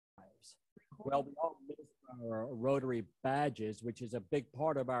Well, we all miss our Rotary badges, which is a big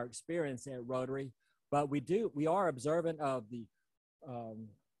part of our experience at Rotary. But we are observant of the um,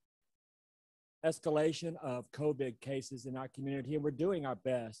 escalation of COVID cases in our community, and we're doing our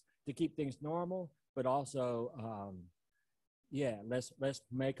best to keep things normal, but also, yeah, let's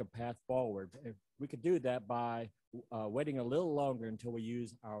make a path forward. If we could do that by waiting a little longer until we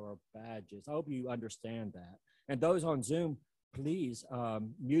use our badges. I hope you understand that. And those on Zoom, please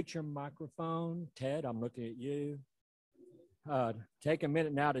mute your microphone. Ted, I'm looking at you. Take a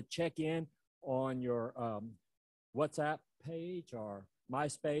minute now to check in on your WhatsApp page or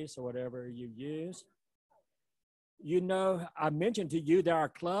MySpace or whatever you use. You know, I mentioned to you that our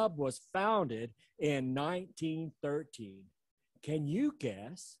club was founded in 1913. Can you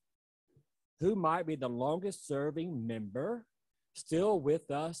guess who might be the longest serving member still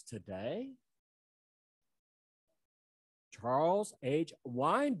with us today? Charles H.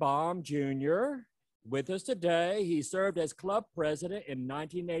 Weinbaum Jr. with us today. He served as club president in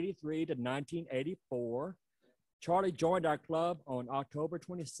 1983 to 1984. Charlie joined our club on October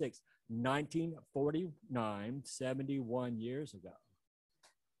 26, 1949, 71 years ago.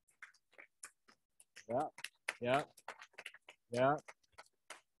 Yeah.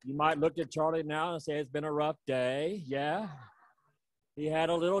 You might look at Charlie now and say it's been a rough day. Yeah. He had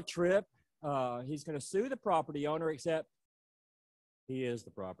a little trip. He's going to sue the property owner, except he is the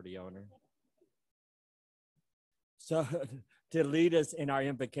property owner. So to lead us in our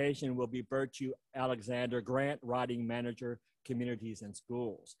invocation will be Virtue Alexander, Grant Writing Manager, Communities and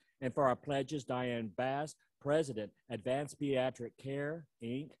Schools. And for our pledges, Diane Bass, President, Advanced Pediatric Care,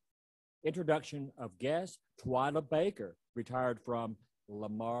 Inc. Introduction of guests, Twyla Baker, retired from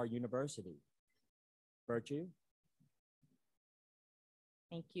Lamar University. Virtue.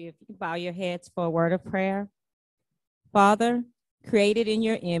 Thank you. If you can bow your heads for a word of prayer. Father, created in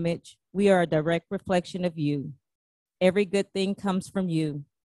your image, we are a direct reflection of you. Every good thing comes from you.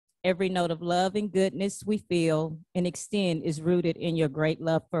 Every note of love and goodness we feel and extend is rooted in your great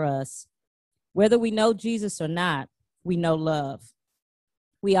love for us. Whether we know Jesus or not, we know love.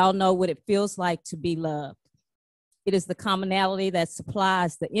 We all know what it feels like to be loved. It is the commonality that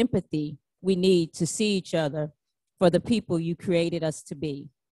supplies the empathy we need to see each other for the people you created us to be.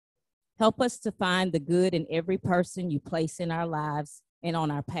 Help us to find the good in every person you place in our lives and on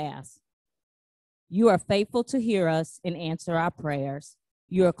our paths. You are faithful to hear us and answer our prayers.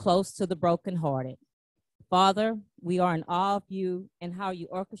 You are close to the brokenhearted. Father, we are in awe of you and how you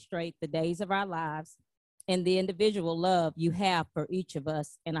orchestrate the days of our lives and the individual love you have for each of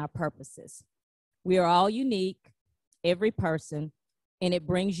us and our purposes. We are all unique, every person, and it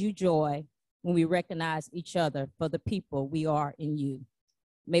brings you joy when we recognize each other for the people we are in you.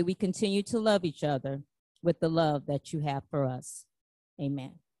 May we continue to love each other with the love that you have for us.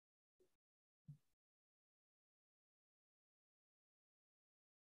 Amen.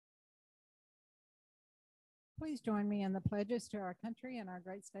 Please join me in the pledges to our country and our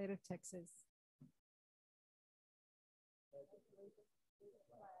great state of Texas.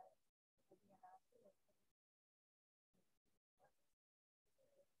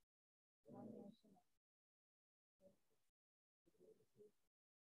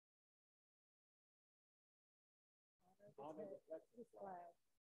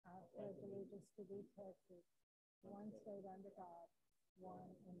 I pledge allegiance to thee, Texas, one state under God,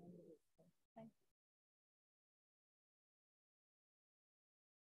 one and indivisible. Thank you.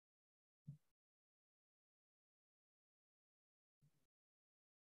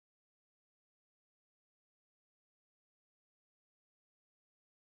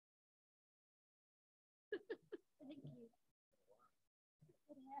 Thank you.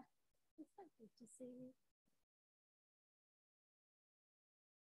 Yeah, it's so good to see you.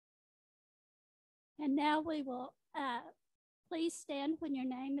 And now we will please stand when your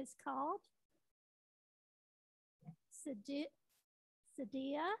name is called. Sadia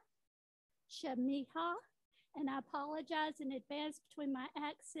Shamiha, and I apologize in advance between my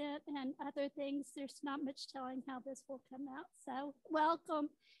accent and other things. There's not much telling how this will come out. So welcome,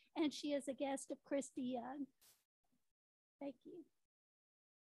 and she is a guest of Christy Young. Thank you.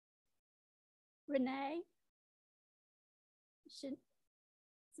 Renee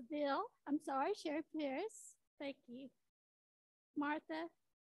Seville, Sherry Pierce, thank you. Martha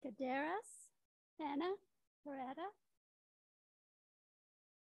Caderas, Hannah Peretta,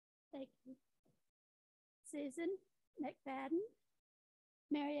 thank you. Susan McFadden,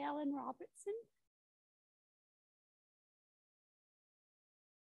 Mary Ellen Robertson,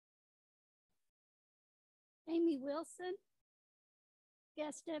 Amy Wilson,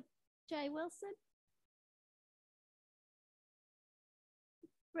 Gustav J. Wilson,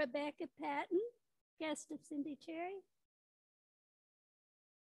 Rebecca Patton, guest of Cindy Cherry.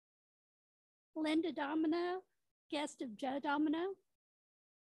 Linda Domino, guest of Joe Domino.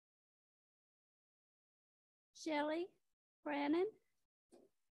 Shelley Brannon,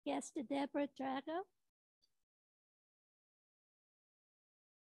 guest of Deborah Drago.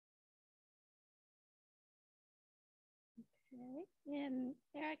 Okay, and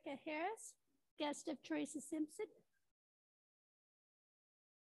Erica Harris, guest of Teresa Simpson.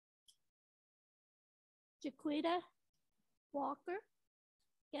 Jaquita Walker,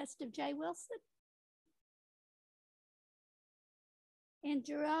 guest of Jay Wilson. And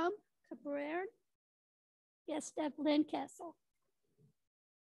Jerome Cabrera, guest of Lynn Kessel.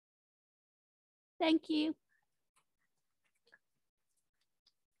 Thank you.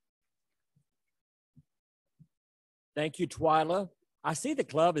 Thank you, Twyla. I see the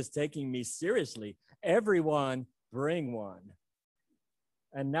club is taking me seriously. Everyone bring one.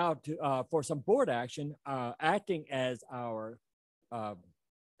 And now for some board action, acting as our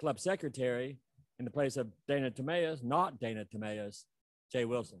club secretary in the place of Dana Tamaeus, not Dana Tamaeus, Jay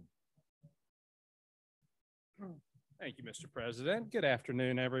Wilson. Thank you, Mr. President. Good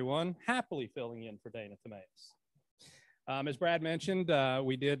afternoon, everyone. Happily filling in for Dana Tamaeus. As Brad mentioned,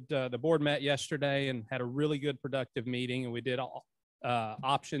 the board met yesterday and had a really good productive meeting, and we did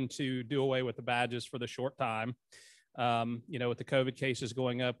option to do away with the badges for the short time. You know, with the COVID cases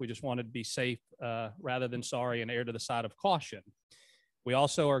going up, we just wanted to be safe rather than sorry and err to the side of caution. We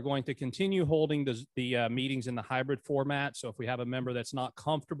also are going to continue holding the meetings in the hybrid format. So if we have a member that's not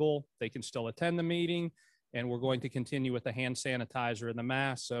comfortable, they can still attend the meeting. And we're going to continue with the hand sanitizer and the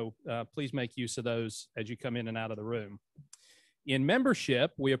mask. So please make use of those as you come in and out of the room. In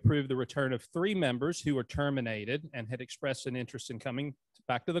membership, we approved the return of 3 members who were terminated and had expressed an interest in coming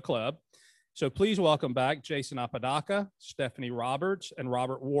back to the club. So please welcome back Jason Apodaca, Stephanie Roberts, and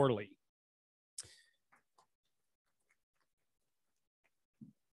Robert Worley.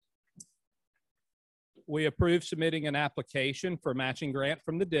 We approved submitting an application for a matching grant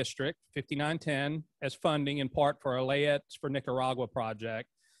from the district, 5910, as funding in part for our Layets for Nicaragua project.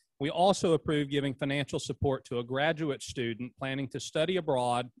 We also approved giving financial support to a graduate student planning to study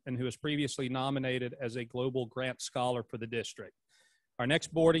abroad and who was previously nominated as a global grant scholar for the district. Our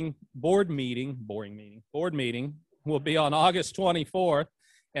next board meeting will be on August 24th,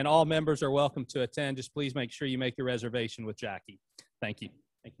 and all members are welcome to attend. Just please make sure you make your reservation with Jackie. Thank you.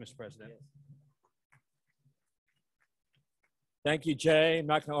 Thank you, Mr. President. Thank you, Jay. I'm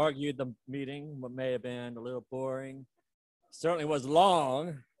not going to argue the meeting. What may have been a little boring. Certainly was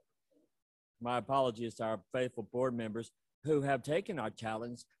long. My apologies to our faithful board members who have taken our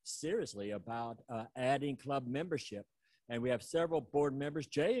challenge seriously about adding club membership. And we have several board members,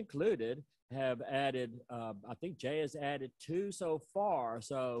 Jay included, have added, I think Jay has added 2 so far.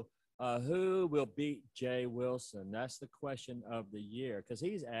 So who will beat Jay Wilson? That's the question of the year, because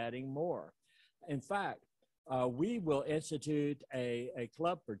he's adding more. In fact, we will institute a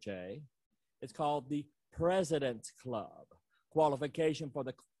club for Jay. It's called the President's Club. Qualification for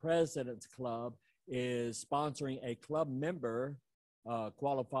the President's Club is sponsoring a club member,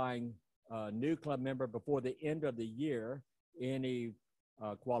 qualifying new club member before the end of the year. Any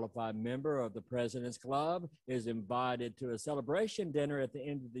qualified member of the President's Club is invited to a celebration dinner at the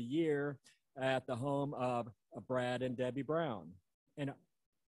end of the year at the home of Brad and Debbie Brown. And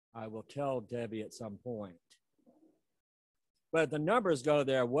I will tell Debbie at some point. But if the numbers go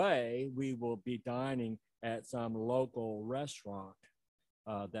their way, we will be dining at some local restaurant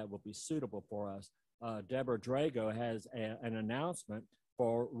that will be suitable for us. Deborah Drago has an announcement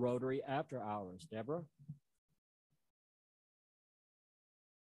for Rotary After Hours. Deborah?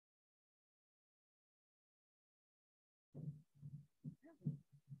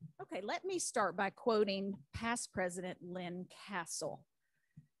 Okay, let me start by quoting past President Lynn Castle.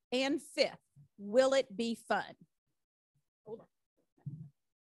 And 5th, will it be fun? Hold on.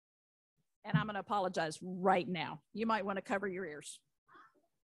 And I'm going to apologize right now. You might want to cover your ears.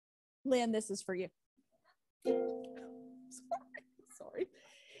 Lynn, this is for you. Sorry.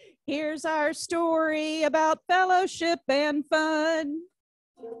 Here's our story about fellowship and fun.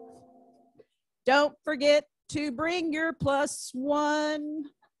 Don't forget to bring your +1.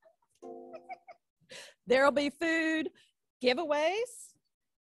 There'll be food, giveaways,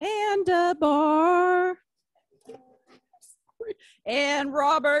 and a bar. And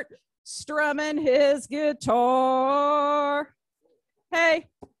Robert strumming his guitar. Hey,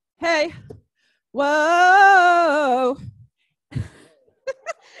 hey, whoa.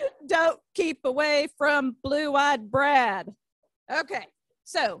 Don't keep away from blue-eyed Brad. Okay,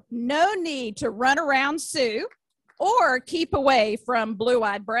 so no need to run around Sue or keep away from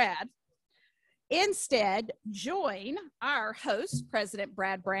blue-eyed Brad. Instead, join our hosts, President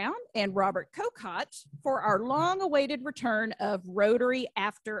Brad Brown and Robert Cocott, for our long-awaited return of Rotary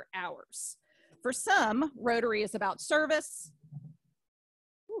After Hours. For some, Rotary is about service.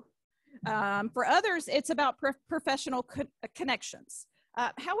 For others, it's about professional connections.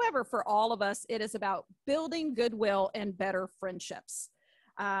 However, for all of us, it is about building goodwill and better friendships.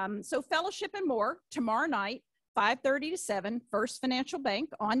 So fellowship and more tomorrow night, 5:30 to 7, First Financial Bank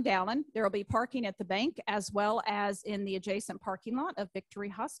on Dowlen. There will be parking at the bank as well as in the adjacent parking lot of Victory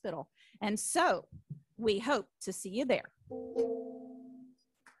Hospital. And so we hope to see you there.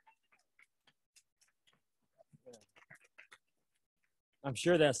 I'm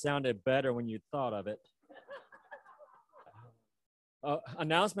sure that sounded better when you thought of it.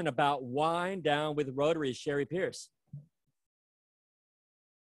 Announcement about Wine Down with Rotary, Sherry Pierce.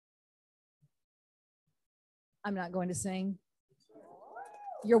 I'm not going to sing.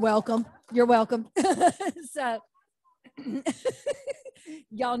 You're welcome. You're welcome. So,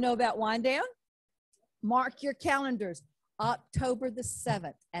 y'all know about Wine Down? Mark your calendars. October the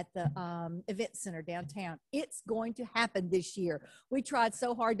 7th at the event center downtown. It's going to happen this year. We tried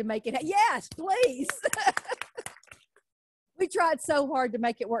so hard to make it. Yes, please. We tried so hard to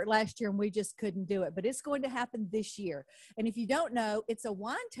make it work last year and we just couldn't do it, but it's going to happen this year. And if you don't know, it's a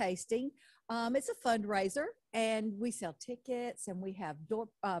wine tasting. It's a fundraiser and we sell tickets and we have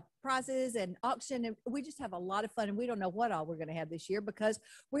prizes and auction. And we just have a lot of fun and we don't know what all we're going to have this year because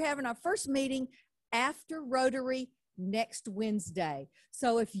we're having our first meeting after Rotary next Wednesday.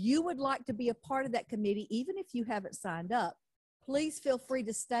 So if you would like to be a part of that committee, even if you haven't signed up, please feel free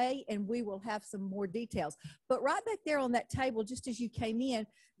to stay and we will have some more details. But right back there on that table, just as you came in,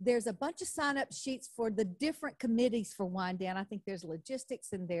 there's a bunch of sign-up sheets for the different committees for Wine Down. I think there's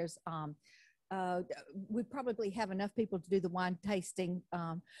logistics and there's we probably have enough people to do the wine tasting,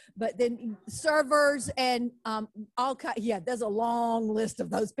 but then servers and all kind. Yeah, there's a long list of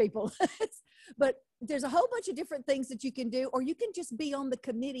those people. But there's a whole bunch of different things that you can do, or you can just be on the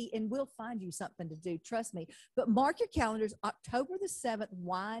committee and we'll find you something to do. Trust me. But mark your calendars, October the 7th,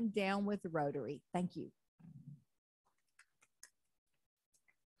 Wine Down with Rotary. Thank you.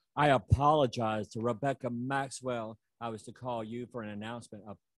 I apologize to Rebecca Maxwell. I was to call you for an announcement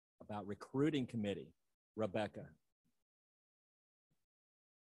about recruiting committee. Rebecca.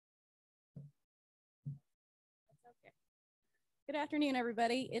 Good afternoon,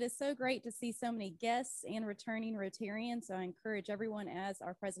 everybody. It is so great to see so many guests and returning Rotarians. So I encourage everyone, as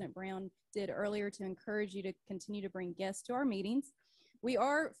our President Brown did earlier, to encourage you to continue to bring guests to our meetings. We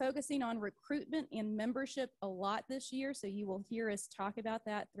are focusing on recruitment and membership a lot this year, so you will hear us talk about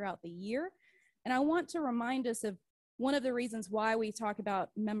that throughout the year. And I want to remind us of one of the reasons why we talk about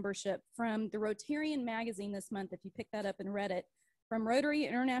membership from the Rotarian magazine this month, if you pick that up and read it, from Rotary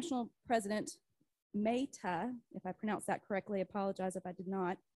International President Mehta, if I pronounced that correctly, I apologize if I did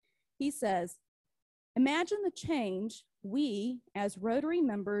not. He says, imagine the change we as Rotary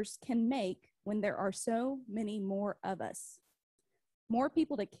members can make when there are so many more of us. More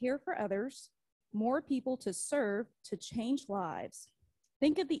people to care for others, more people to serve, to change lives.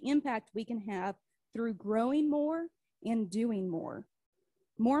 Think of the impact we can have through growing more and doing more.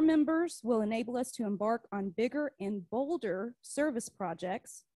 More members will enable us to embark on bigger and bolder service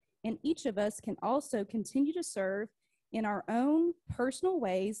projects, and each of us can also continue to serve in our own personal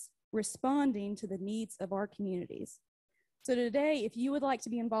ways, responding to the needs of our communities. So today, if you would like to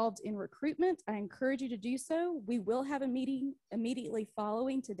be involved in recruitment, I encourage you to do so. We will have a meeting immediately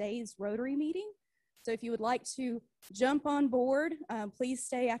following today's Rotary meeting. So if you would like to jump on board, please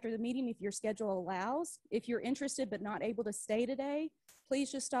stay after the meeting if your schedule allows. If you're interested but not able to stay today,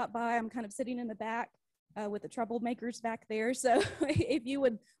 please just stop by. I'm kind of sitting in the back with the troublemakers back there. So if you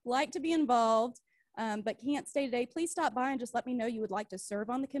would like to be involved but can't stay today, please stop by and just let me know you would like to serve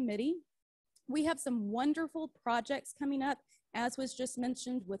on the committee. We have some wonderful projects coming up, as was just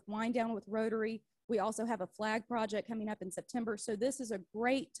mentioned with Wine Down with Rotary. We also have a flag project coming up in September. So this is a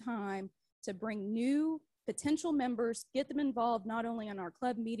great time to bring new potential members, get them involved not only on our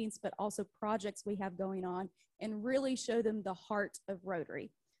club meetings, but also projects we have going on, and really show them the heart of Rotary.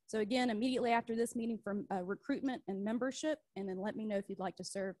 So again, immediately after this meeting, from recruitment and membership, and then let me know if you'd like to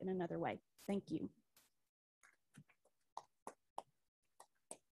serve in another way. Thank you.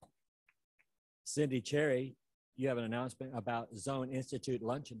 Cindy Cherry, you have an announcement about Zone Institute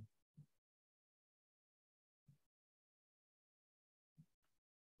Luncheon.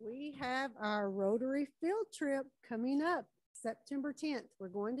 We have our Rotary field trip coming up September 10th. We're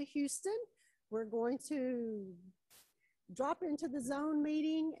going to Houston. We're going to drop into the zone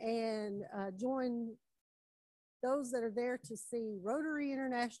meeting and join those that are there to see Rotary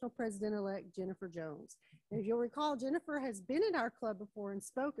International President-elect Jennifer Jones. And if you'll recall, Jennifer has been in our club before and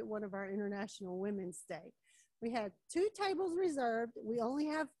spoke at one of our International Women's Day. We had 2 tables reserved. We only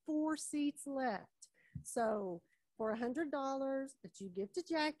have 4 seats left. So for $100 that you give to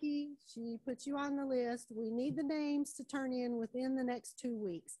Jackie, she puts you on the list. We need the names to turn in within the next 2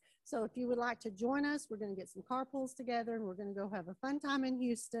 weeks. So if you would like to join us, we're going to get some carpools together and we're going to go have a fun time in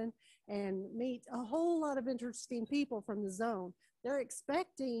Houston and meet a whole lot of interesting people from the zone. They're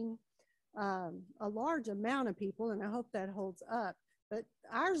expecting a large amount of people, and I hope that holds up. But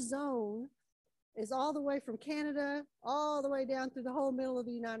our zone is all the way from Canada, all the way down through the whole middle of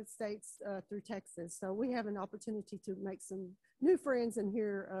the United States through Texas. So we have an opportunity to make some new friends and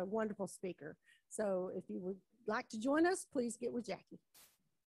hear a wonderful speaker. So if you would like to join us, please get with Jackie.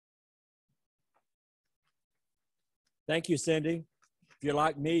 Thank you, Cindy. If you're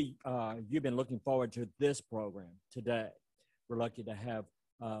like me, you've been looking forward to this program today. We're lucky to have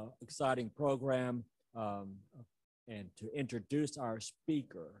an exciting program and to introduce our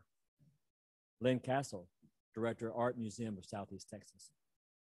speaker, Lynn Castle, Director, Art Museum of Southeast Texas.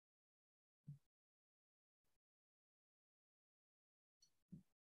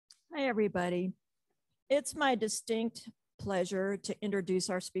 Hi, everybody. It's my distinct pleasure to introduce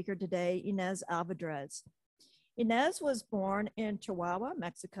our speaker today, Ines Alvidres. Ines was born in Chihuahua,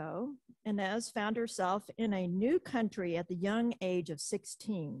 Mexico. Ines found herself in a new country at the young age of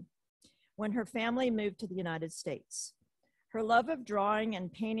 16 when her family moved to the United States. Her love of drawing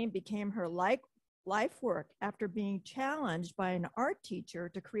and painting became her life work after being challenged by an art teacher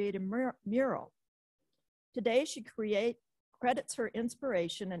to create a mural. Today, she credits her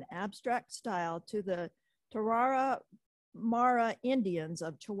inspiration and abstract style to the Tarahumara Indians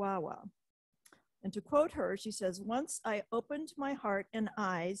of Chihuahua. And to quote her, she says, "Once I opened my heart and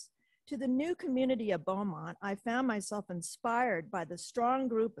eyes to the new community of Beaumont, I found myself inspired by the strong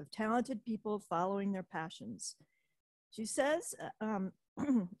group of talented people following their passions." She says,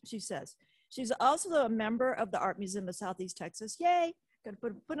 she's also a member of the Art Museum of Southeast Texas. Yay, gotta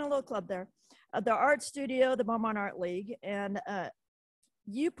put in a little club there. The Art Studio, the Beaumont Art League. And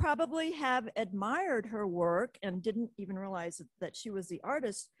you probably have admired her work and didn't even realize that she was the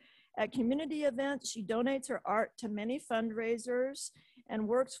artist. At community events, she donates her art to many fundraisers and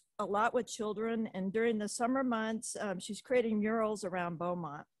works a lot with children. And during the summer months, she's creating murals around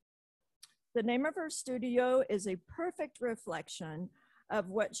Beaumont. The name of her studio is a perfect reflection of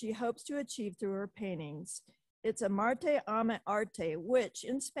what she hopes to achieve through her paintings. It's Amarte Ama Arte, which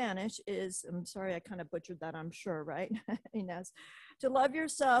in Spanish is, I'm sorry, I kind of butchered that, I'm sure, right, Ines? To love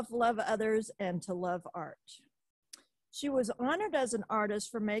yourself, love others, and to love art. She was honored as an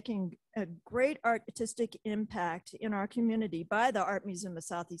artist for making a great artistic impact in our community by the Art Museum of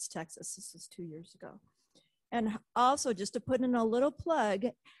Southeast Texas. This was 2 years ago. And also, just to put in a little plug,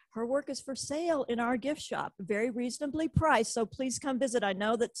 her work is for sale in our gift shop, very reasonably priced. So please come visit. I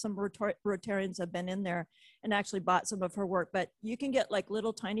know that some Rotarians have been in there and actually bought some of her work, but you can get like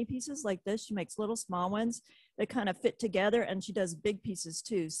little tiny pieces like this. She makes little small ones that kind of fit together, and she does big pieces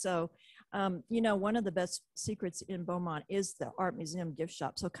too. So, you know, one of the best secrets in Beaumont is the Art Museum gift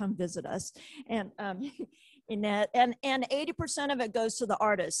shop. So come visit us. And and 80% of it goes to the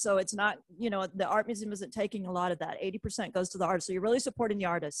artist. So it's not, you know, the Art Museum isn't taking a lot of that. 80% goes to the artist. So you're really supporting the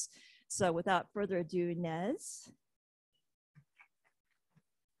artists. So without further ado, Ines.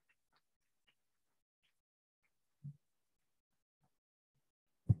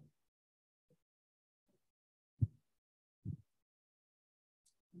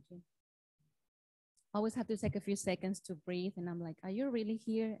 Thank you. Always have to take a few seconds to breathe. And I'm like, are you really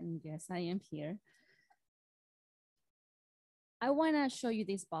here? And yes, I am here. I want to show you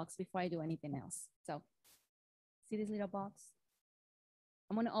this box before I do anything else. So see this little box?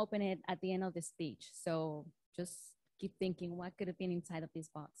 I'm going to open it at the end of the speech. So just keep thinking, what could have been inside of this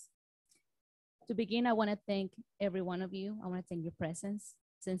box? To begin, I want to thank every one of you. I want to thank your presence.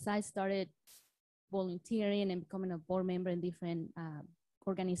 Since I started volunteering and becoming a board member in different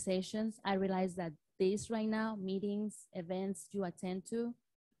organizations, I realized that this right now, meetings, events you attend to,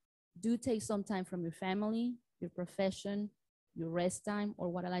 do take some time from your family, your profession, your rest time, or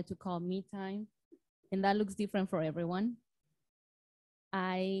what I like to call me time. And that looks different for everyone.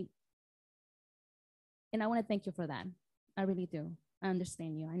 And I want to thank you for that. I really do. I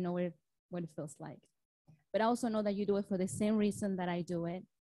understand you. I know what it feels like. But I also know that you do it for the same reason that I do it.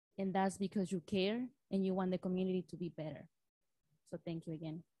 And that's because you care and you want the community to be better. So thank you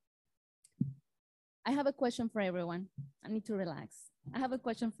again. I have a question for everyone. I need to relax. I have a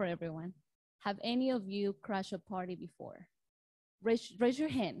question for everyone. Have any of you crashed a party before? Raise your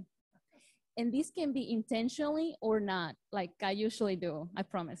hand. And this can be intentionally or not, like I usually do, I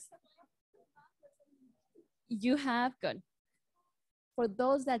promise. You have, good. For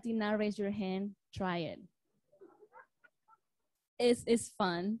those that did not raise your hand, try it. It's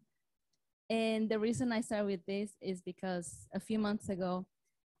fun. And the reason I started with this is because a few months ago,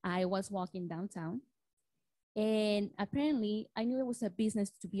 I was walking downtown, and apparently I knew there was a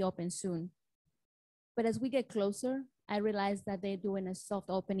business to be open soon. But as we get closer, I realized that they're doing a soft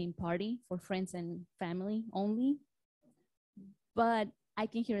opening party for friends and family only. But I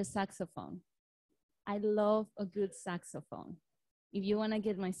can hear a saxophone. I love a good saxophone. If you want to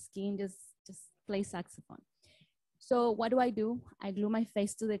get my skin, just play saxophone. So what do? I glue my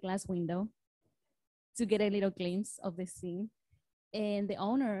face to the glass window to get a little glimpse of the scene. And the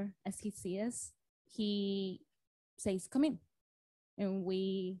owner, as he sees us, he says, come in. And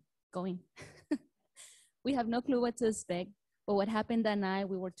we go in. We have no clue what to expect. But what happened that night,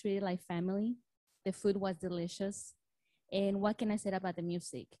 we were treated like family. The food was delicious. And what can I say about the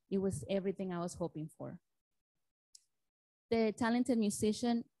music? It was everything I was hoping for. The talented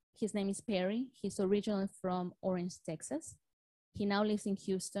musician, his name is Perry. He's originally from Orange, Texas. He now lives in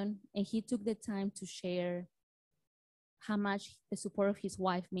Houston, and he took the time to share how much the support of his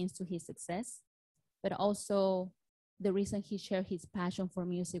wife means to his success, but also the reason he shared his passion for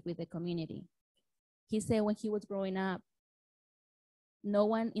music with the community. He said when he was growing up, no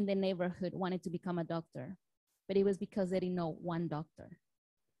one in the neighborhood wanted to become a doctor, but it was because they didn't know one doctor.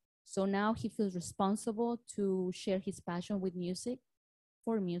 So now he feels responsible to share his passion with music,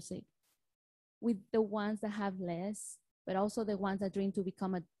 for music, with the ones that have less, but also the ones that dream to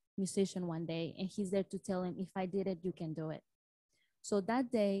become a musician one day. And he's there to tell him, if I did it, you can do it. So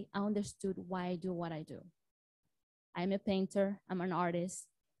that day, I understood why I do what I do. I'm a painter, I'm an artist,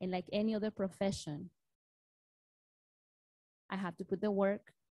 and like any other profession, I have to put the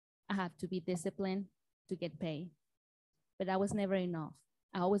work, I have to be disciplined to get paid. But that was never enough.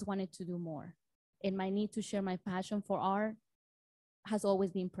 I always wanted to do more. And my need to share my passion for art has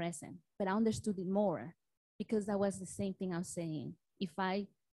always been present, but I understood it more because that was the same thing I was saying. If I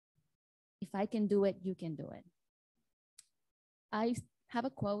can do it, you can do it. I have a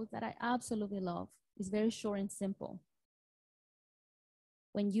quote that I absolutely love. It's very short and simple.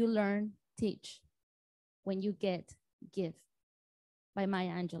 When you learn, teach. When you get, give. By Maya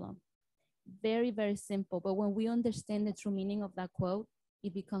Angelou. Very, very simple, but when we understand the true meaning of that quote,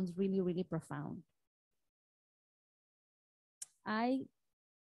 it becomes really, really profound. I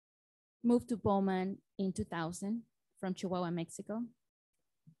moved to Beaumont in 2000 from Chihuahua, Mexico.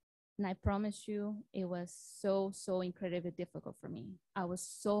 And I promise you, it was so, so incredibly difficult for me. I was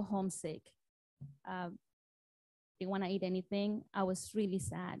so homesick. Didn't want to eat anything. I was really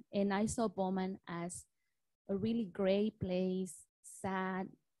sad. And I saw Beaumont as a really great place, sad.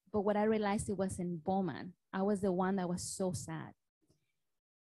 But what I realized, it was in Beaumont. I was the one that was so sad.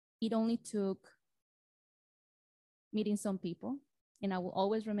 It only took meeting some people. And I will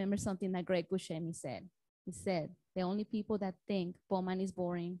always remember something that Greg Buscemi said. He said, the only people that think Beaumont is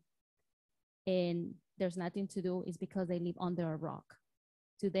boring and there's nothing to do is because they live under a rock.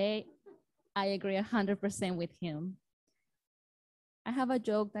 Today, I agree 100% with him. I have a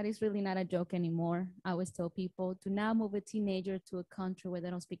joke that is really not a joke anymore. I always tell people to now move a teenager to a country where they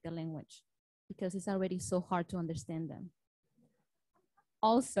don't speak the language because it's already so hard to understand them.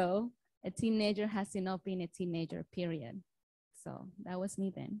 Also, a teenager has enough being a teenager, period. So that was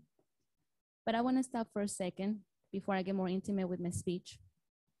me then. But I want to stop for a second before I get more intimate with my speech.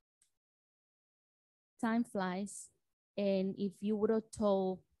 Time flies, and if you would have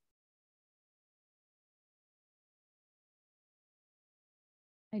told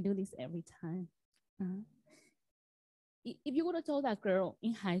I do this every time. If you would have told that girl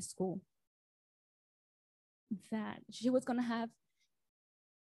in high school that she was gonna have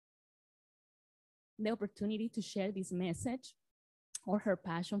the opportunity to share this message or her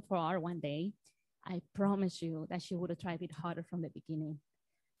passion for art one day, I promise you that she would have tried it harder from the beginning.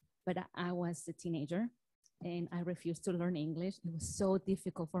 But I was a teenager and I refused to learn English. It was so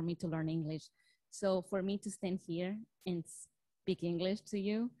difficult for me to learn English. So for me to stand here and speak English to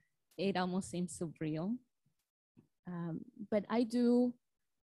you, it almost seems surreal. But I do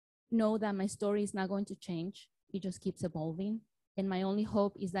know that my story is not going to change. It just keeps evolving. And my only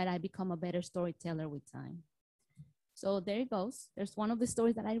hope is that I become a better storyteller with time. So there it goes. There's one of the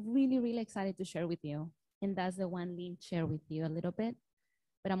stories that I'm really, really excited to share with you. And that's the one Lynn shared with you a little bit,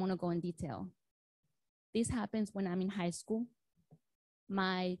 but I'm gonna go in detail. This happens when I'm in high school.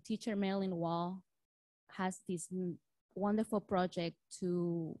 My teacher, Marilyn Wall, has this wonderful project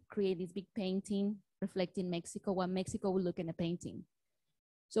to create this big painting reflecting Mexico, what Mexico would look in a painting.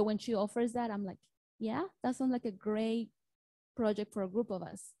 So when she offers that, I'm like, yeah, that sounds like a great project for a group of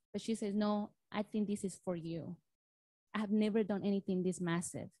us. But she says, no, I think this is for you. I have never done anything this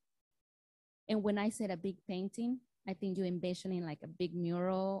massive. And when I said a big painting, I think you're envisioning like a big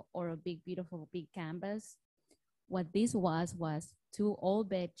mural or a big, beautiful, big canvas. What this was 2 old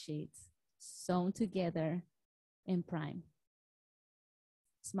bed sheets sewn together in prime.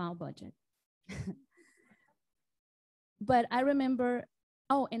 Small budget. But I remember,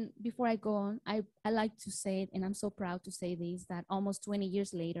 oh, and before I go on, I like to say it, and I'm so proud to say this, that almost 20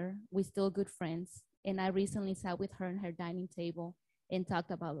 years later, we're still good friends. And I recently sat with her at her dining table and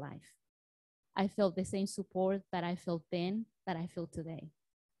talked about life. I felt the same support that I felt then that I feel today.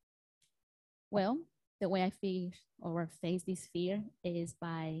 Well, the way I face this fear is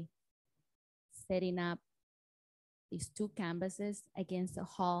by setting up these 2 canvases against the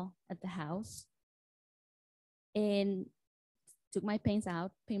hall at the house, and took my paints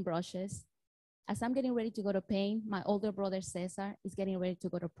out, paint brushes. As I'm getting ready to go to paint, my older brother Cesar is getting ready to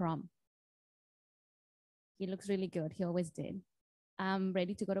go to prom. He looks really good, he always did. I'm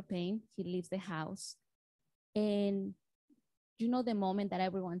ready to go to paint, he leaves the house. And you know the moment that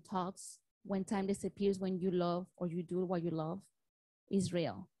everyone talks when time disappears, when you love or you do what you love, is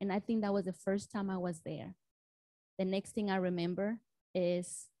real. And I think that was the first time I was there. The next thing I remember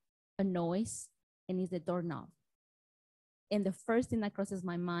is a noise, and it's the doorknob. And the first thing that crosses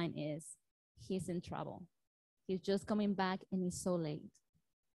my mind is he's in trouble. He's just coming back and he's so late.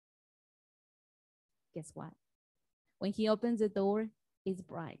 Guess what? When he opens the door, it's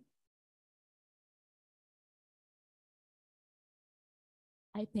bright.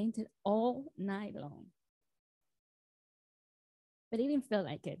 I painted all night long, but it didn't feel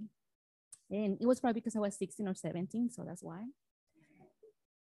like it. And it was probably because I was 16 or 17, so that's why.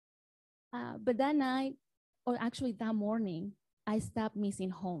 But that night, or actually that morning, I stopped missing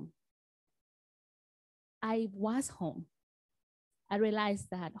home. I was home. I realized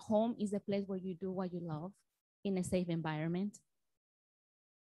that home is a place where you do what you love in a safe environment.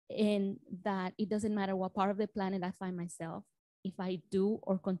 And that it doesn't matter what part of the planet I find myself, if I do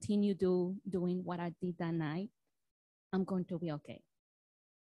or continue doing what I did that night, I'm going to be okay.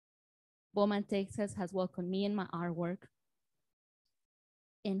 Beaumont, Texas has welcomed me and my artwork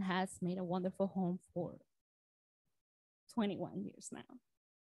and has made a wonderful home for 21 years now.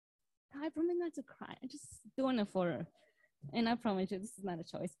 I promise not to cry. I'm just doing it for her. And I promise you, this is not a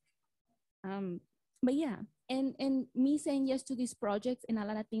choice. But yeah, and me saying yes to these projects and a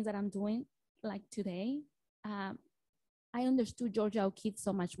lot of things that I'm doing, like today, I understood Georgia O'Keeffe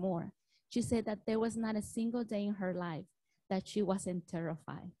so much more. She said that there was not a single day in her life that she wasn't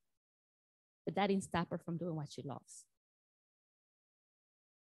terrified. But that didn't stop her from doing what she loves.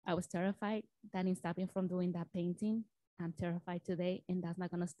 I was terrified. That didn't stop me from doing that painting. I'm terrified today, and that's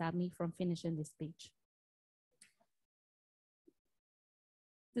not gonna stop me from finishing this speech.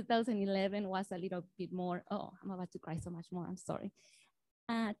 2011 was a little bit more, oh, I'm about to cry so much more, I'm sorry.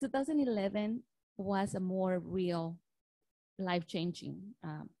 2011 was a more real, life-changing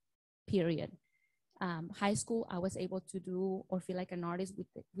period. High school, I was able to do or feel like an artist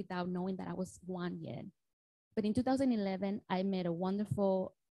without knowing that I was one yet. But in 2011, I met a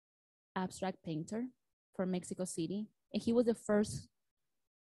wonderful abstract painter from Mexico City. And he was the first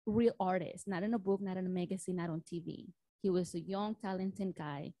real artist, not in a book, not in a magazine, not on TV. He was a young, talented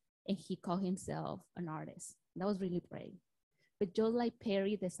guy, and he called himself an artist. That was really brave. But just like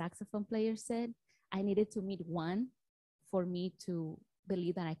Perry, the saxophone player, said, I needed to meet one for me to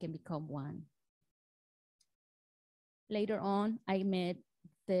believe that I can become one. Later on, I met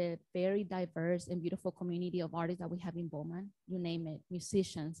the very diverse and beautiful community of artists that we have in Beaumont. You name it,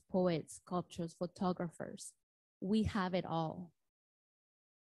 musicians, poets, sculptors, photographers. We have it all.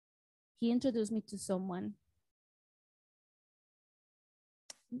 He introduced me to someone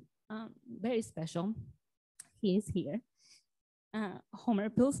very special. He is here, Homer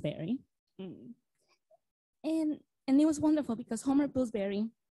Pillsbury. And it was wonderful because Homer Pillsbury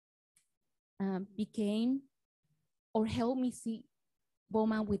became or helped me see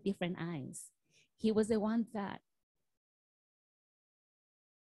Beaumont with different eyes. He was the one that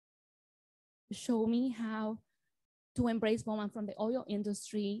showed me how to embrace Beaumont, from the oil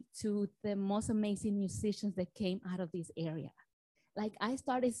industry to the most amazing musicians that came out of this area. Like, I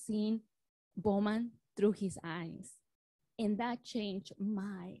started seeing Beaumont through his eyes, and that changed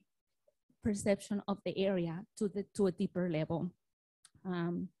my perception of the area to a deeper level.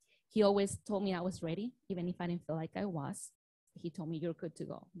 He always told me I was ready, even if I didn't feel like I was. He told me, you're good to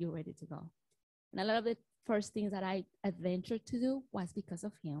go, you're ready to go. And a lot of the first things that I adventured to do was because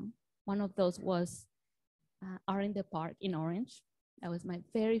of him. One of those was Art in the Park in Orange. That was my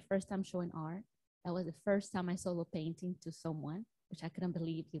very first time showing art. That was the first time I solo painting to someone, which I couldn't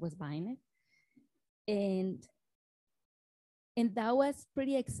believe he was buying it. And that was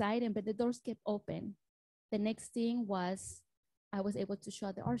pretty exciting, but the doors kept open. The next thing was I was able to show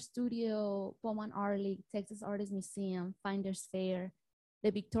at the art studio, Beaumont Art League, Texas Artists Museum, Finders Fair.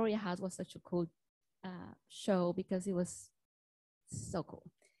 The Victoria House was such a cool show because it was so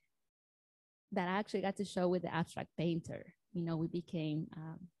cool that I actually got to show with the abstract painter. You know, we became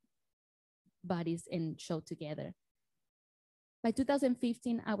buddies and showed together. By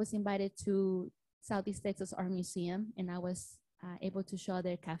 2015, I was invited to Southeast Texas Art Museum, and I was able to show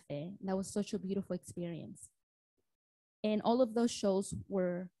their cafe. That was such a beautiful experience. And all of those shows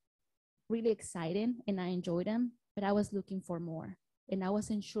were really exciting, and I enjoyed them, but I was looking for more, and I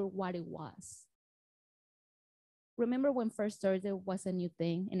wasn't sure what it was. Remember when First Thursday was a new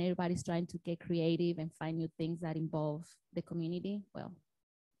thing, and everybody's trying to get creative and find new things that involve the community? Well,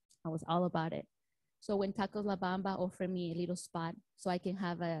 I was all about it. So when Tacos La Bamba offered me a little spot so I can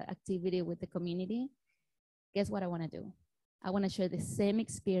have an activity with the community, guess what I want to do? I want to share the same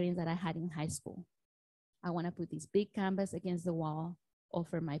experience that I had in high school. I want to put this big canvas against the wall,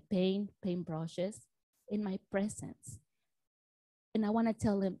 offer my paint brushes, and my presence. And I want to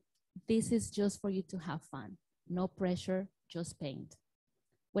tell them, this is just for you to have fun. No pressure, just paint.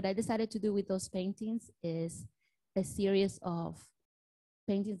 What I decided to do with those paintings is a series of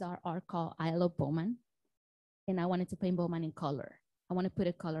paintings that are called I Love Beaumont. And I wanted to paint Beaumont in color. I want to put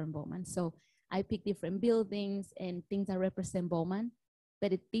a color in Beaumont. So I picked different buildings and things that represent Beaumont.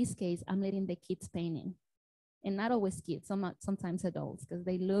 But in this case, I'm letting the kids painting. And not always kids, sometimes adults, because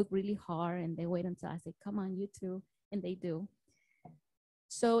they look really hard and they wait until I say, come on, you too, and they do.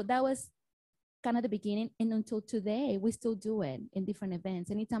 So that was kind of the beginning, and until today, we still do it in different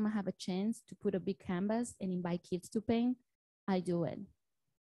events. Anytime I have a chance to put a big canvas and invite kids to paint, I do it.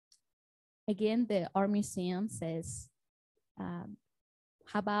 Again, the Art Museum says, how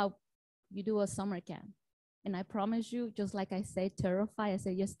about you do a summer camp? And I promise you, just like I say, terrified, I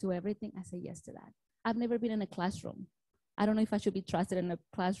say yes to everything, I say yes to that. I've never been in a classroom. I don't know if I should be trusted in a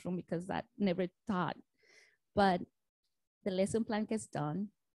classroom because I never taught, but the lesson plan gets done,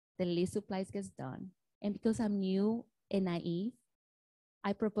 the list supplies gets done. And because I'm new and naive,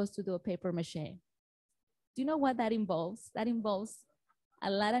 I propose to do a paper mache. Do you know what that involves? That involves a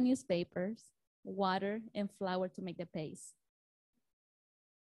lot of newspapers, water, and flour to make the paste.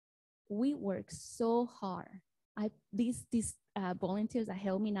 We work so hard. These volunteers that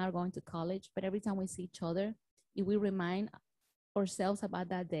help me now are going to college, but every time we see each other, if we remind ourselves about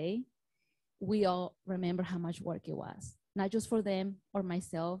that day, we all remember how much work it was. Not just for them or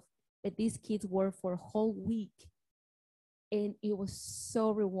myself, but these kids worked for a whole week. And it was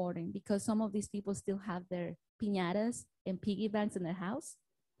so rewarding because some of these people still have their piñatas and piggy banks in their house.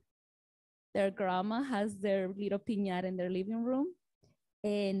 Their grandma has their little piñata in their living room.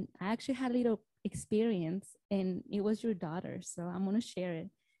 And I actually had a little experience, and it was your daughter, so I'm gonna share it.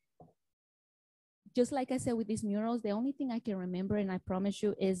 Just like I said with these murals, the only thing I can remember, and I promise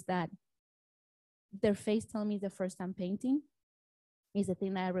you, is that their face telling me the first time painting is the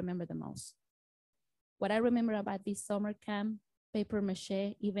thing that I remember the most. What I remember about this summer camp, paper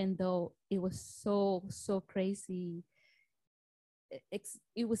mache, even though it was so crazy,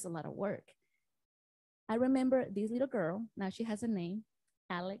 it was a lot of work. I remember this little girl, now she has a name,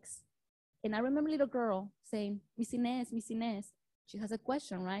 Alex. And I remember little girl saying, Miss Ines, Miss Ines. She has a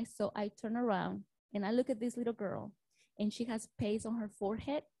question, right? So I turn around and I look at this little girl, and she has paste on her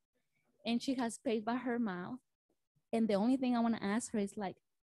forehead, and she has paste by her mouth. And the only thing I want to ask her is like,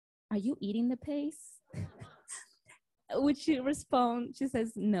 are you eating the paste? Would she respond? She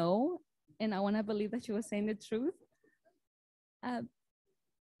says, no. And I want to believe that she was saying the truth.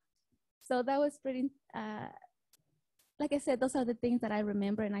 So that was pretty, like I said, those are the things that I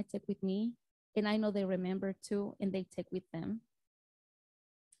remember and I take with me. And I know they remember too, and they take with them.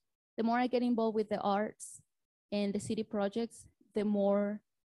 The more I get involved with the arts and the city projects, the more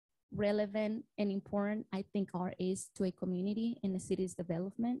relevant and important I think art is to a community and the city's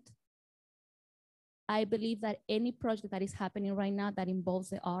development. I believe that any project that is happening right now that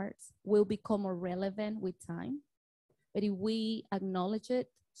involves the arts will become more relevant with time. But if we acknowledge it,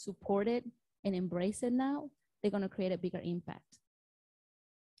 support it, and embrace it now, they're gonna create a bigger impact.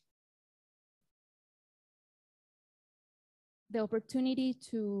 The opportunities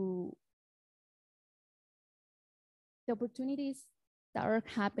that are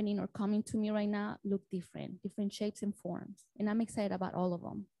happening or coming to me right now look different shapes and forms. And I'm excited about all of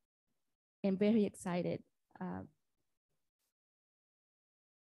them. And very excited.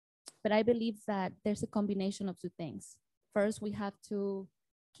 But I believe that there's a combination of two things. First, we have to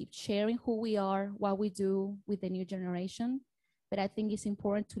keep sharing who we are, what we do with the new generation. But I think it's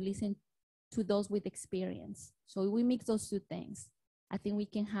important to listen to those with experience. So if we mix those two things, I think we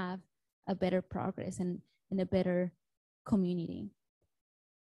can have a better progress and a better community.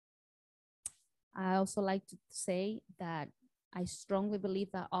 I also like to say that I strongly believe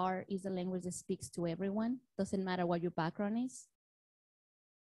that art is a language that speaks to everyone. Doesn't matter what your background is.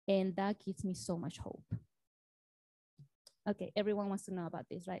 And that gives me so much hope. Okay, everyone wants to know about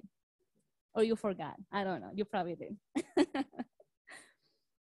this, right? Or you forgot, I don't know, you probably did.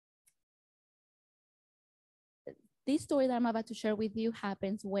 This story that I'm about to share with you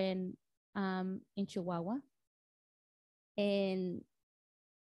happens when in Chihuahua. And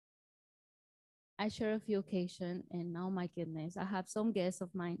I share a few occasions, and oh my goodness, I have some guests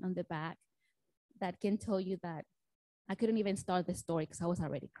of mine on the back that can tell you that I couldn't even start the story because I was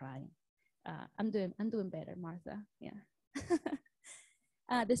already crying. I'm doing better, Martha. Yeah.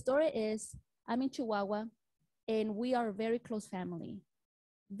 The story is I'm in Chihuahua, and we are a very close family,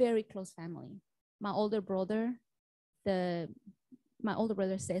 very close family. My older brother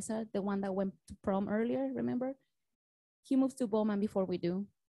Cesar, the one that went to prom earlier, remember? He moved to Beaumont before we do,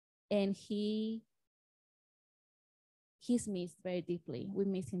 and he's missed very deeply. We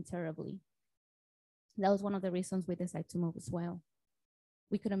miss him terribly. That was one of the reasons we decided to move as well.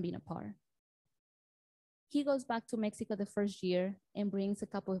 We couldn't be apart. He goes back to Mexico the first year and brings a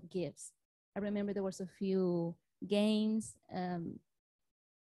couple of gifts. I remember there was a few games, a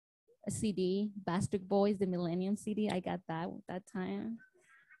CD, Bastard Boys, the Millennium CD. I got that time.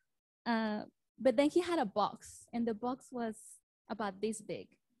 But then he had a box, and the box was about this big.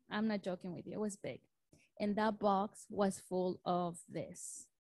 I'm not joking with you, it was big. And that box was full of this.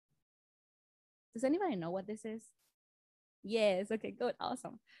 Does anybody know what this is? Yes, okay, good,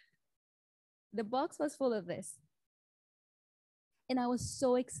 awesome. The box was full of this. And I was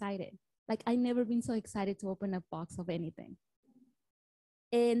so excited. Like, I never been so excited to open a box of anything.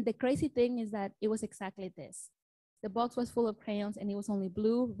 And the crazy thing is that it was exactly this. The box was full of crayons, and it was only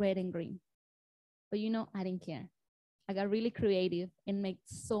blue, red, and green. But you know, I didn't care. I got really creative and made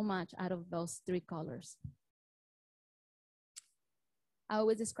so much out of those 3 colors. I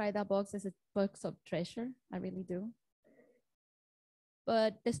always describe that box as a box of treasure. I really do.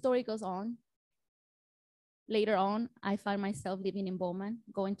 But the story goes on. Later on, I found myself living in Beaumont,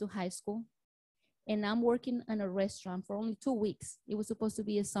 going to high school. And I'm working in a restaurant for only 2 weeks. It was supposed to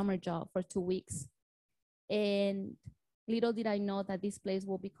be a summer job for 2 weeks. And little did I know that this place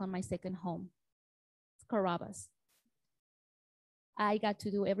will become my second home. It's Carrabba's. I got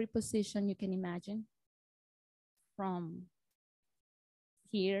to do every position you can imagine, from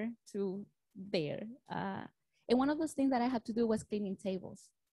here to there. And one of those things that I had to do was cleaning tables.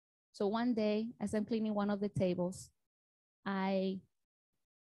 So one day, as I'm cleaning one of the tables, I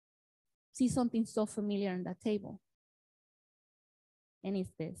see something so familiar on that table. And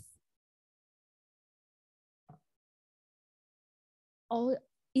it's this.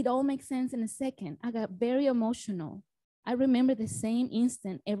 It all makes sense in a second. I got very emotional. I remember the same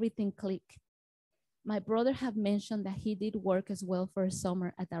instant everything clicked. My brother had mentioned that he did work as well for a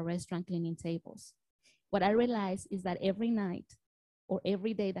summer at a restaurant cleaning tables. What I realized is that every night or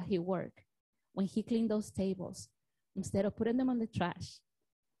every day that he worked, when he cleaned those tables, instead of putting them on the trash,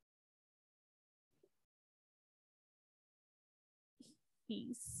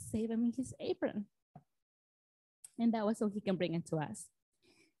 he saved them in his apron. And that was so he can bring it to us.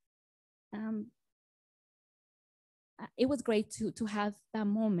 It was great to have that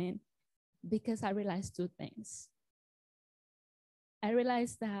moment, because I realized 2 things. I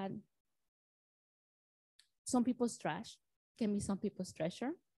realized that some people's trash can be some people's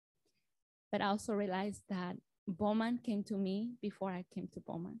treasure, but I also realized that Beaumont came to me before I came to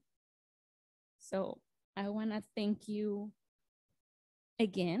Beaumont. So I wanna thank you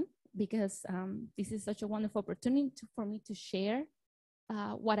again, because this is such a wonderful opportunity for me to share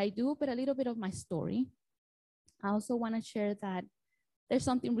what I do, but a little bit of my story. I also wanna share that there's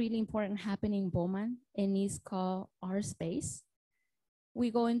something really important happening in Beaumont, and it's called Our Space.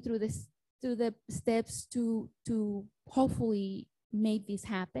 We're going through the steps to hopefully make this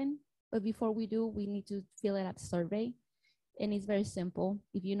happen. But before we do, we need to fill out a survey. And it's very simple.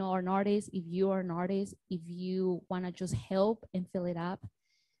 If you know an artist, if you are an artist, if you wanna just help and fill it up,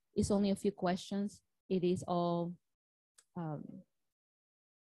 it's only a few questions. It is all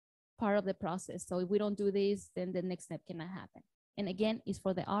part of the process. So if we don't do this, then the next step cannot happen. And again, it's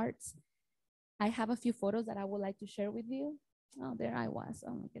for the arts. I have a few photos that I would like to share with you. Oh, there I was.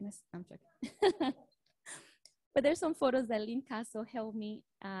 Oh my goodness, I'm joking. But there's some photos that Lynn Castro helped me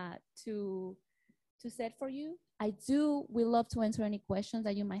to set for you. we love to answer any questions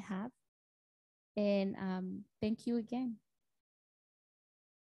that you might have. And thank you again.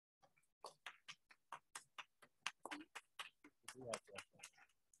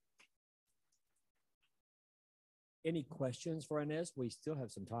 Any questions for Ines? We still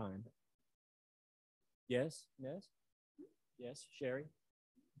have some time. Yes, Ines? Yes, Sherry?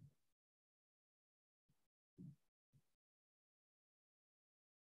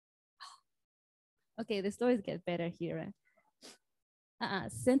 Okay, the stories get better here.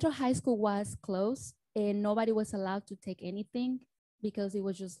 Central High School was closed and nobody was allowed to take anything because it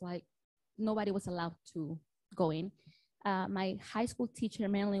was just like nobody was allowed to go in. My high school teacher,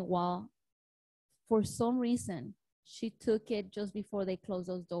 Marilyn Wall, for some reason, she took it just before they closed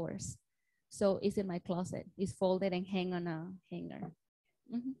those doors. So it's in my closet. It's folded and hang on a hanger.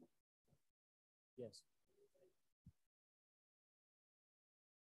 Mm-hmm. Yes.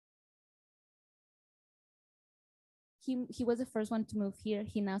 He was the first one to move here.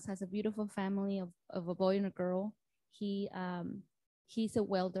 He now has a beautiful family of a boy and a girl. He's a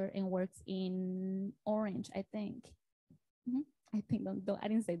welder and works in Orange, I think. Mm-hmm. I think, I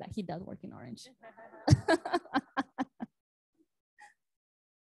didn't say that. He does work in Orange.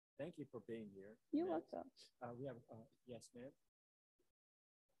 Thank you for being here. You're welcome. We have, yes, ma'am.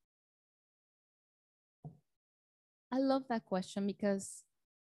 I love that question because,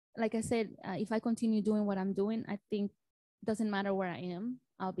 like I said, if I continue doing what I'm doing, I think it doesn't matter where I am,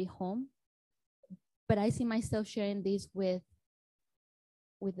 I'll be home. But I see myself sharing this with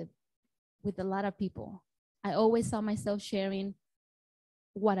a lot of people. I always saw myself sharing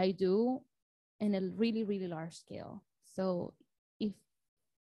what I do in a really, really large scale. So if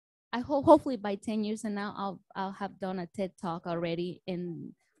I hopefully by 10 years and now I'll have done a TED Talk already,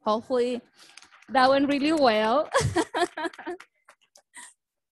 and hopefully that went really well.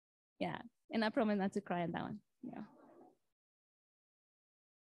 Yeah, and I promise not to cry on that one. Yeah.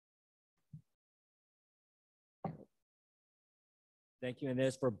 Thank you,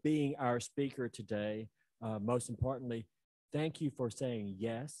 Ines, for being our speaker today. Most importantly, thank you for saying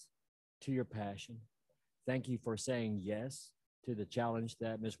yes to your passion. Thank you for saying yes to the challenge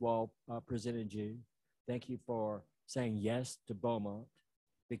that Ms. Wall presented you. Thank you for saying yes to Beaumont.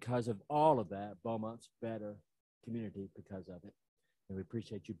 Because of all of that, Beaumont's a better community because of it. And we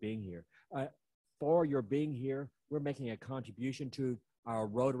appreciate you being here. For your being here, we're making a contribution to our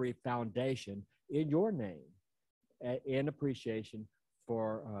Rotary Foundation in your name, in appreciation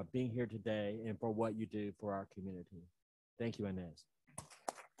for being here today and for what you do for our community. Thank you, Ines.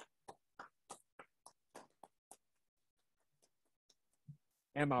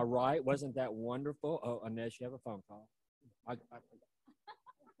 Am I right? Wasn't that wonderful? Oh, Ines, you have a phone call.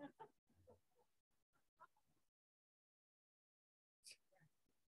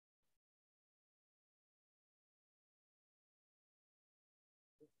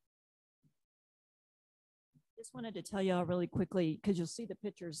 Just wanted to tell y'all really quickly because you'll see the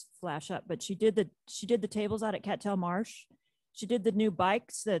pictures flash up. But she did the tables out at Cattail Marsh. She did the new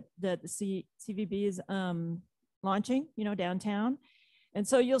bikes that the CVB is launching, downtown. And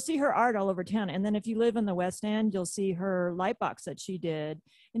so you'll see her art all over town. And then if you live in the West End, you'll see her light box that she did,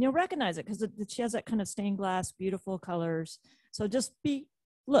 and you'll recognize it because she has that kind of stained glass, beautiful colors. So just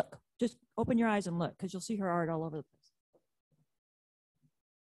open your eyes and look because you'll see her art all over the place.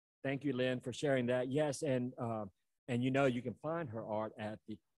 Thank you, Lynn, for sharing that. Yes, and you can find her art at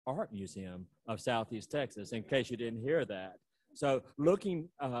the Art Museum of Southeast Texas, in case you didn't hear that. So looking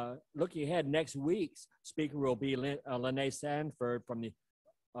ahead, next week's speaker will be Lene Sanford from the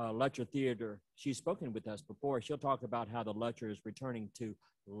Lutcher Theater. She's spoken with us before. She'll talk about how the Lutcher is returning to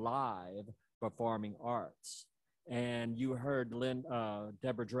live performing arts. And you heard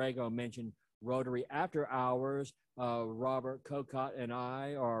Deborah Drago mention Rotary After Hours. Robert Cocott and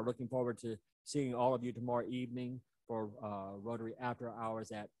I are looking forward to seeing all of you tomorrow evening for Rotary After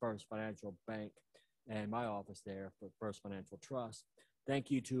Hours at First Financial Bank and my office there for First Financial Trust.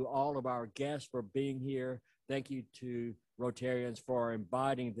 Thank you to all of our guests for being here. Thank you to Rotarians for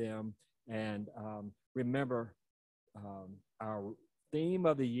inviting them. And remember, our theme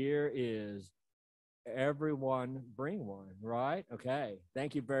of the year is everyone bring one, right? Okay,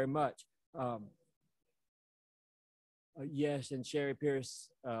 thank you very much. Yes, and Sherry Pierce,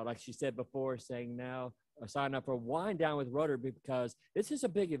 like she said before, saying now, sign up for Wind Down with Rotary because this is a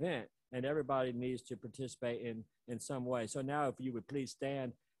big event and everybody needs to participate in some way. So now if you would please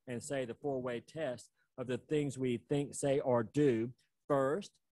stand and say the four-way test of the things we think, say, or do.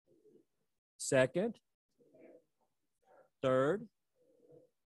 First, second, third,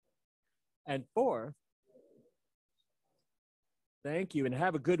 and fourth. Thank you, and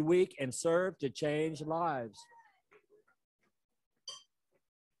have a good week and serve to change lives.